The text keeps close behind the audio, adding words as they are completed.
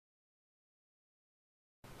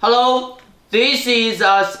Hello, this is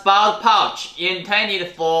a spout pouch intended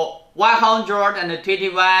for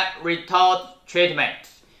 121 retort treatment.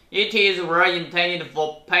 It is very intended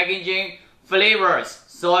for packaging, flavors,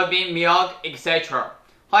 soybean milk, etc.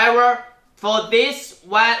 However, for this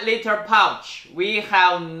 1 liter pouch, we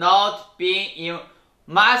have not been in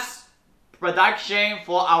mass production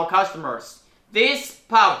for our customers. This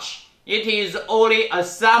pouch, it is only a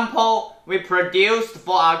sample we produced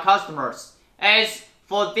for our customers. As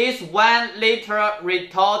for this 1 liter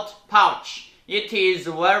retort pouch, it is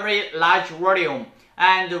very large volume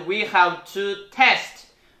and we have to test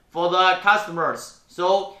for the customers.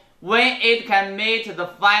 So when it can meet the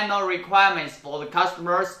final requirements for the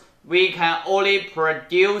customers, we can only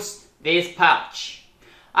produce this pouch.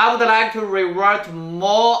 I would like to revert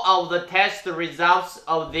more of the test results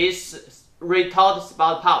of this retort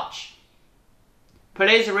spout pouch.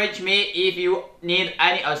 Please reach me if you need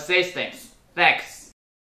any assistance. Thanks.